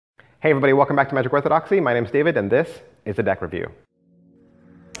Hey everybody, welcome back to Magic Orthodoxy. My name's David and this is a deck review.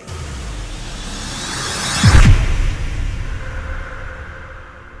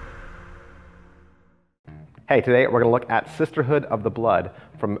 Hey, today we're going to look at Sisterhood of the Blood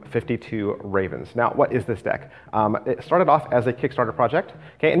from 52 Ravens. Now, what is this deck? It started off as a Kickstarter project,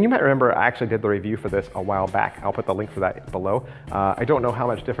 okay, and you might remember I actually did the review for this a while back. I'll put the link for that below. I don't know how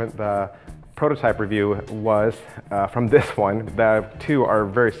much different the prototype review was from this one. The two are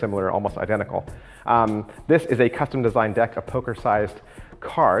very similar, almost identical. This is a custom designed deck of poker-sized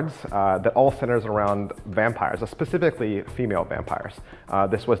cards that all centers around vampires, specifically female vampires.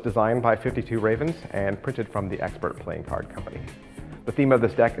 This was designed by 52 Ravens and printed from the Expert Playing Card Company. The theme of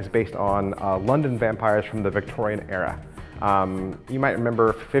this deck is based on London vampires from the Victorian era. You might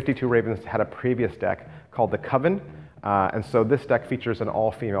remember 52 Ravens had a previous deck called the Coven, and so this deck features an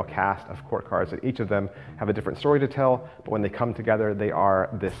all-female cast of court cards, and each of them have a different story to tell, but when they come together, they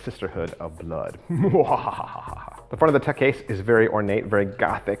are this Sisterhood of Blood. The front of the tech case is very ornate, very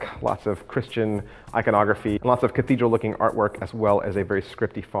gothic, lots of Christian iconography, and lots of cathedral-looking artwork, as well as a very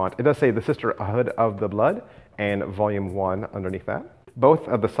scripty font. It does say the Sisterhood of the Blood and Volume 1 underneath that. Both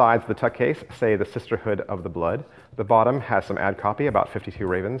of the sides of the tuck case say the Sisterhood of the Blood. The bottom has some ad copy about 52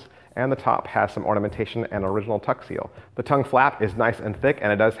 Ravens, and the top has some ornamentation and original tuck seal. The tongue flap is nice and thick,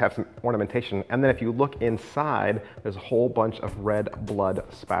 and it does have some ornamentation. And then if you look inside, there's a whole bunch of red blood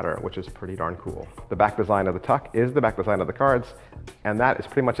spatter, which is pretty darn cool. The back design of the tuck is the back design of the cards, and that is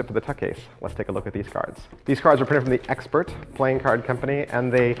pretty much it for the tuck case. Let's take a look at these cards. These cards are printed from the Expert Playing Card Company,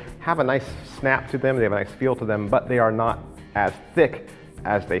 and they have a nice snap to them, they have a nice feel to them, but they are not as thick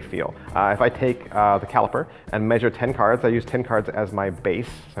as they feel. If I take the caliper and measure 10 cards, I use 10 cards as my base,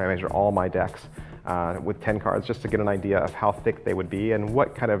 so I measure all my decks with 10 cards just to get an idea of how thick they would be and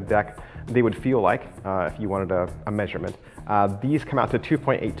what kind of deck they would feel like if you wanted a measurement. These come out to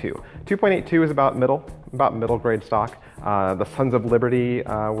 2.82. 2.82 is about middle grade stock. The Sons of Liberty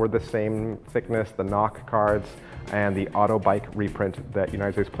were the same thickness, the Knock cards, and the Auto Bike reprint that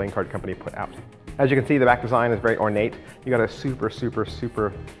United States Playing Card Company put out. As you can see, the back design is very ornate. You got a super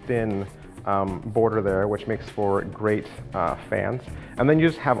thin border there, which makes for great fans. And then you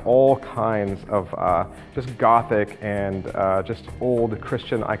just have all kinds of just Gothic and just old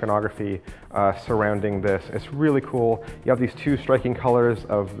Christian iconography surrounding this. It's really cool. You have these two striking colors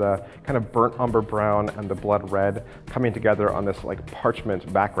of the kind of burnt umber brown and the blood red coming together on this like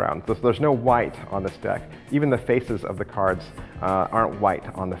parchment background. So there's no white on this deck. Even the faces of the cards aren't white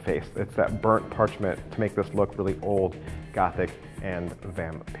on the face. It's that burnt parchment to make this look really old, Gothic, and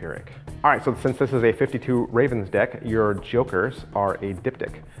vampiric. All right, so since this is a 52 Ravens deck, your jokers are a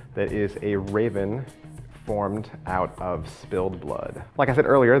diptych that is a raven formed out of spilled blood. Like I said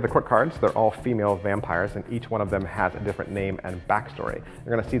earlier, the court cards, they're all female vampires, and each one of them has a different name and backstory.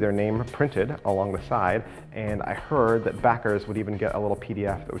 You're gonna see their name printed along the side, and I heard that backers would even get a little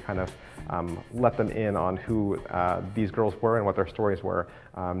PDF that would kind of let them in on who these girls were and what their stories were,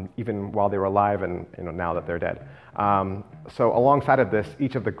 even while they were alive and now that they're dead. So alongside of this,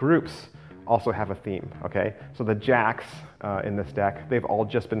 each of the groups also have a theme, okay? So the jacks in this deck, they've all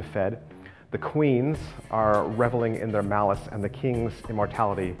just been fed. The queens are reveling in their malice, and the king's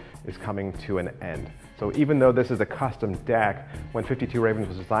immortality is coming to an end. So even though this is a custom deck, when 52 Ravens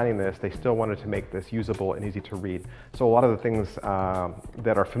was designing this, they still wanted to make this usable and easy to read. So a lot of the things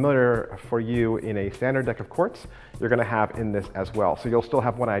that are familiar for you in a standard deck of courts, you're gonna have in this as well. So you'll still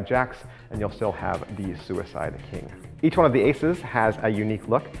have one-eyed jacks, and you'll still have the Suicide King. Each one of the aces has a unique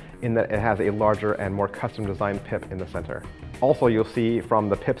look in that it has a larger and more custom designed pip in the center. Also, you'll see from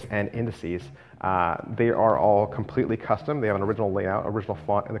the pips and indices, they are all completely custom. They have an original layout, original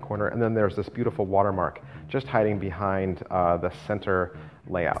font in the corner, and then there's this beautiful watermark just hiding behind the center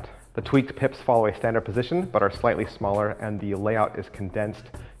layout. The tweaked pips follow a standard position, but are slightly smaller, and the layout is condensed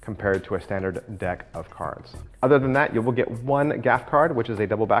compared to a standard deck of cards. Other than that, you will get one gaff card, which is a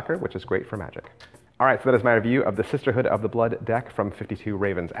double backer, which is great for Magic. All right, so that is my review of the Sisterhood of the Blood deck from 52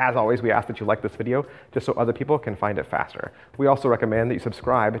 Ravens. As always, we ask that you like this video just so other people can find it faster. We also recommend that you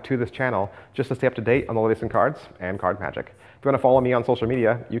subscribe to this channel just to stay up to date on the latest in cards and card magic. If you want to follow me on social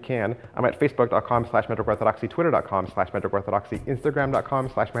media, you can. I'm at facebook.com/magicorthodoxy, twitter.com/magicorthodoxy,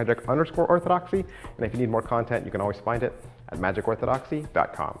 instagram.com/magic_orthodoxy. And if you need more content, you can always find it at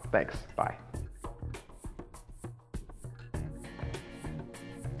magicorthodoxy.com. Thanks. Bye.